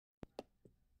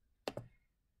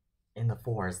the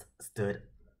forest stood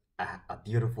a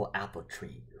beautiful apple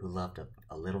tree who loved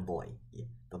a little boy.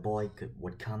 The boy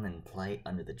would come and play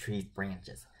under the tree's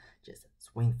branches, just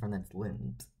swing from its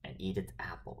limbs and eat its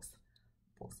apples.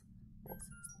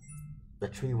 The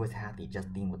tree was happy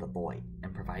just being with the boy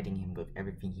and providing him with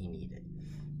everything he needed.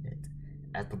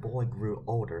 As the boy grew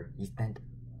older, he spent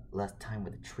less time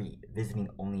with the tree, visiting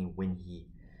only when he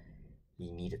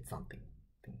needed something.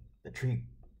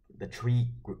 The tree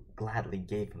gladly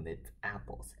gave him its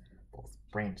apples, both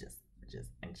branches,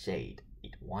 and shade,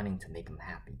 wanting to make him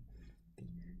happy.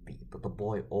 But the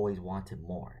boy always wanted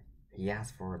more. He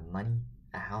asked for money,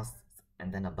 a house,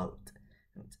 and then a boat.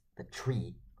 The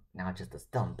tree, now just a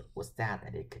stump, was sad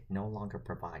that it could no longer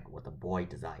provide what the boy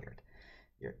desired.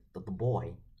 The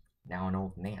boy, now an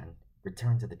old man,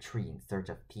 returned to the tree in search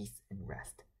of peace and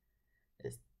rest.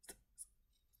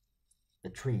 The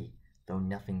tree, though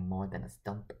nothing more than a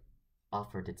stump,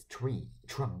 offered its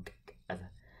trunk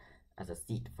as a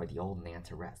seat for the old man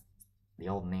to rest. The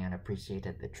old man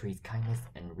appreciated the tree's kindness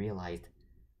and realized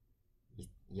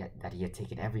that he had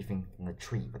taken everything from the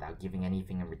tree without giving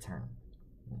anything in return.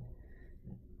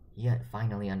 He had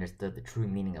finally understood the true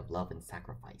meaning of love and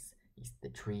sacrifice. The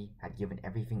tree had given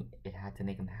everything it had to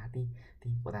make him happy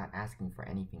without asking for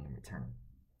anything in return.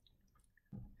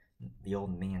 The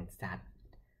old man sat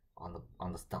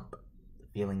on the stump,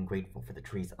 feeling grateful for the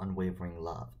tree's unwavering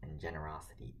love and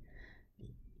generosity.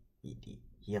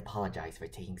 He apologized for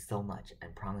taking so much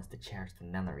and promised to cherish the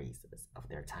memories of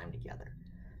their time together.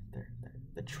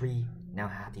 The tree, now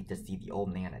happy to see the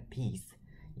old man at peace,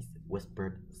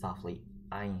 whispered softly,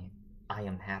 I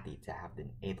am happy to have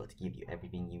been able to give you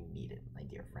everything you needed, my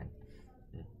dear friend.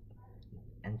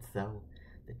 And so,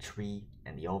 the tree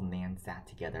and the old man sat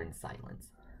together in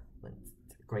silence,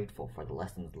 grateful for the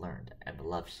lessons learned and the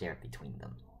love shared between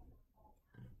them.